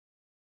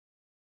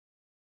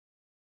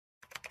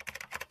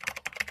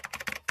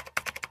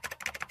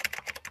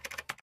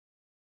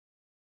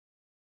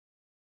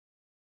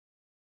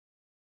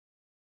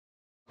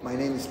My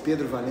name is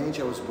Pedro Valente.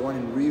 I was born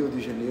in Rio de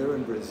Janeiro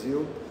in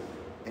Brazil,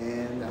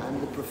 and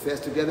I'm the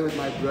professor. Together with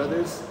my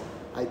brothers,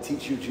 I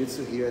teach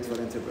Jiu-Jitsu here at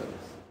Valente Brothers.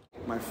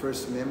 My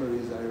first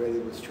memories, I already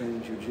was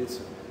training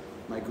Jiu-Jitsu.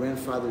 My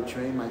grandfather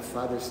trained, my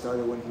father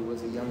started when he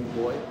was a young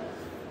boy,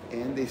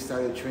 and they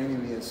started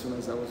training me as soon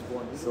as I was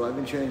born. So I've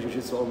been training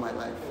Jiu-Jitsu all my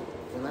life.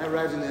 When I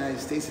arrived in the United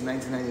States in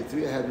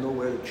 1993, I had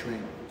nowhere to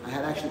train. I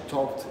had actually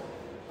talked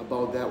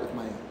about that with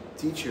my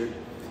teacher,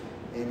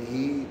 and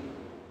he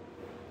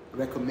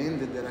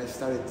recommended that I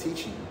started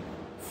teaching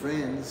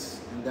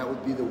friends, and that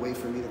would be the way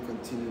for me to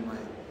continue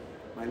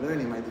my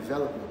learning, my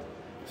development.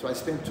 So I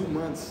spent 2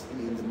 months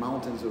in the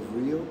mountains of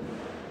Rio,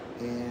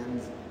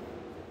 and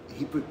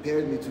he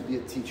prepared me to be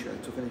a teacher.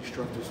 I took an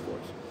instructor's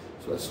course.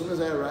 So as soon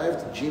as I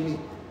arrived, Jimmy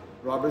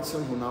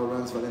Robertson, who now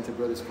runs Valente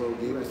Brothers Coral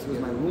Gables, he was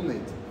my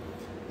roommate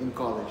in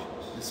college.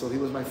 And so he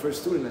was my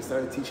first student. I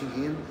started teaching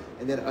him,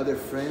 and then other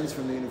friends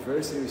from the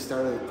university. We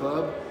started a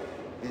club,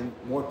 and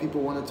more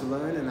people wanted to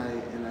learn, and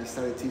I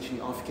started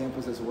teaching off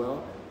campus as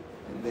well.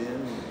 And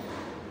then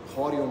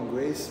Horion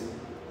Grace,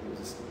 he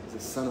was the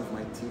son of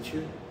my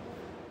teacher,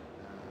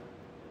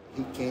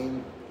 he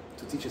came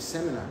to teach a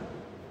seminar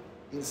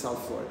in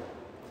South Florida.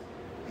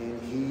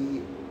 And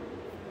he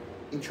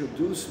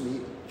introduced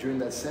me during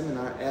that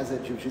seminar as a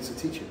Jiu-Jitsu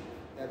teacher.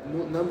 That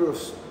number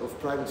of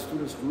private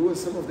students grew, and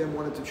some of them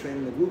wanted to train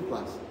in a group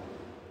class.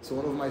 So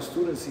one of my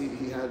students,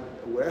 he had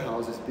a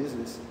warehouse, his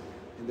business,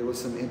 and there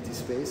was some empty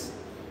space.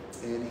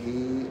 And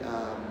he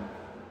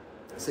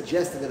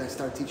suggested that I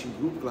start teaching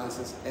group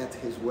classes at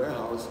his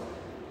warehouse.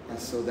 And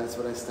so that's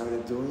what I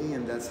started doing,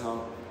 and that's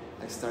how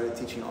I started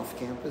teaching off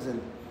campus.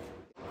 And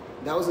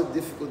that was a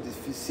difficult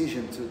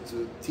decision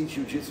to teach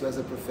Jiu-Jitsu as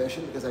a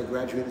profession, because I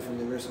graduated from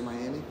the University of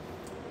Miami,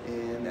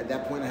 and at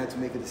that point I had to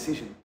make a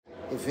decision.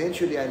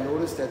 Eventually I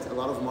noticed that a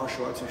lot of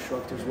martial arts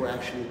instructors were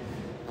actually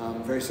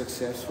very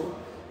successful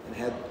and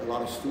had a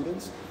lot of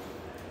students,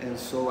 and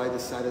so I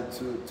decided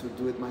to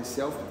do it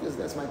myself, because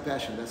that's my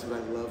passion, that's what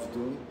I love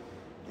doing.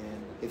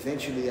 And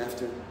eventually,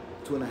 after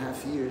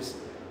 2.5 years,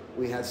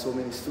 we had so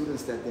many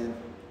students that then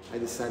I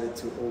decided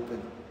to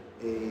open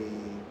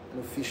an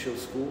official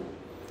school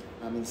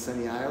in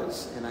Sunny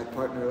Isles, and I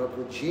partnered up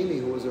with Jimmy,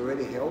 who was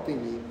already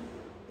helping me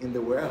in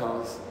the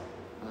warehouse,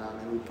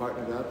 and we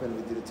partnered up and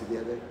we did it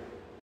together.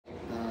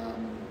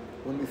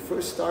 When we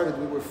first started,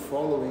 we were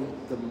following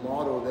the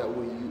model that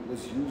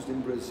was used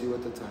in Brazil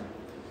at the time,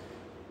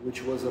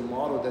 which was a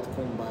model that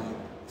combined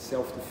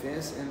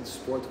self-defense and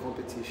sport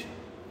competition.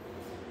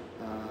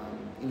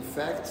 In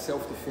fact,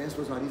 self-defense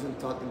was not even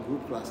taught in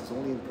group classes,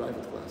 only in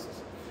private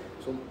classes.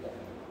 So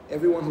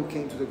everyone who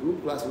came to the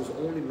group class was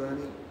only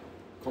learning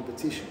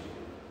competition,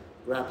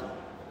 grappling.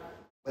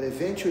 But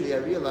eventually I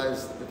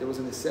realized that there was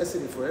a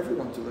necessity for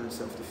everyone to learn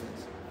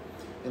self-defense.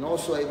 And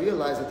also I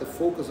realized that the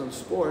focus on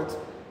sport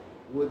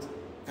would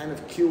kind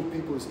of kill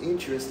people's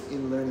interest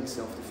in learning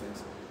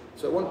self-defense.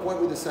 So at one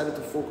point we decided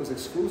to focus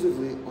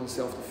exclusively on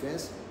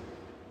self-defense,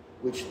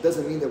 which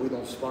doesn't mean that we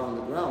don't spar on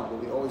the ground,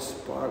 but we always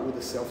spar with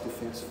a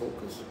self-defense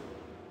focus.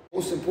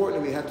 Most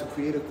importantly, we had to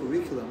create a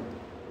curriculum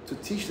to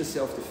teach the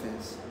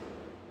self-defense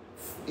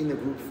in a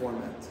group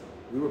format.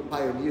 We were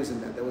pioneers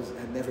in that. That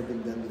had never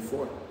been done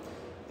before.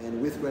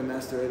 And with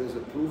Grandmaster Edo's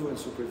approval and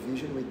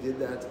supervision, we did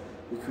that.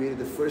 We created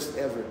the first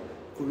ever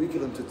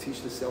curriculum to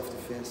teach the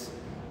self-defense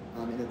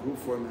in a group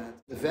format.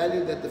 The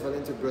value that the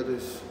Valente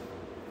Brothers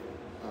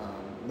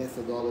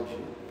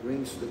methodology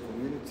brings to the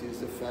community is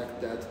the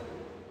fact that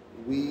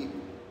we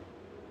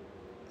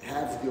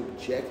have the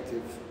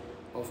objective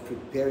of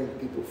preparing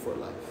people for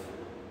life.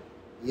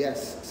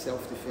 Yes,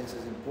 self-defense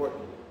is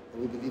important,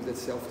 and we believe that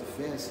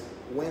self-defense,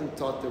 when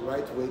taught the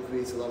right way,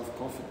 creates a lot of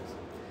confidence.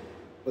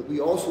 But we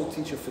also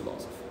teach a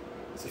philosophy.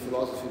 It's a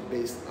philosophy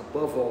based,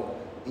 above all,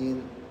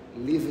 in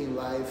living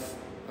life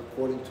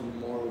according to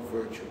moral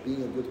virtue,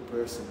 being a good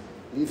person,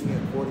 living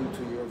according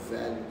to your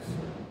values.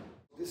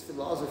 This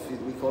philosophy,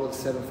 we call it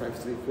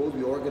 753 Code,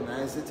 we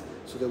organize it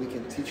so that we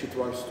can teach it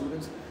to our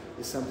students,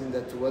 is something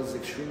that to us is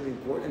extremely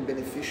important and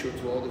beneficial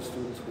to all the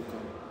students who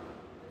come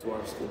to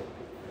our school.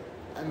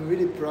 I'm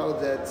really proud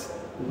that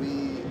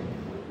we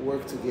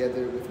work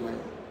together with my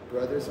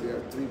brothers. We are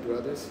 3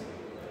 brothers,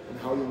 and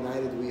how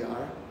united we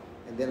are,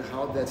 and then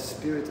how that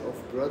spirit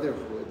of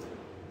brotherhood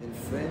and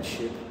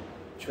friendship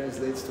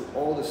translates to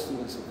all the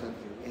students who come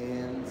here.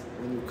 And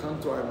when you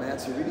come to our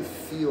mats, you really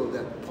feel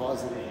that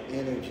positive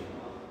energy.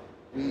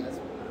 We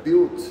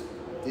built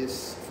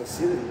this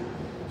facility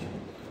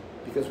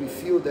because we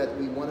feel that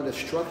we wanted a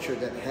structure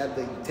that had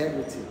the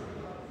integrity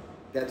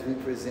that we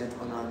present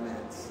on our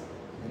mats,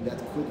 and that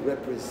could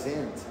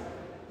represent,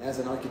 as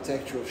an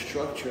architectural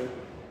structure,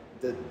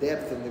 the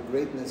depth and the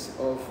greatness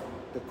of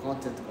the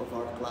content of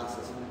our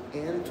classes,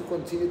 and to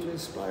continue to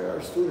inspire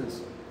our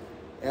students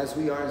as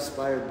we are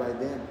inspired by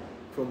them,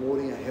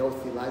 promoting a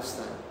healthy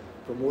lifestyle,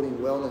 promoting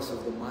wellness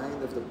of the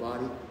mind, of the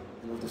body,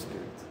 and of the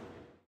spirit.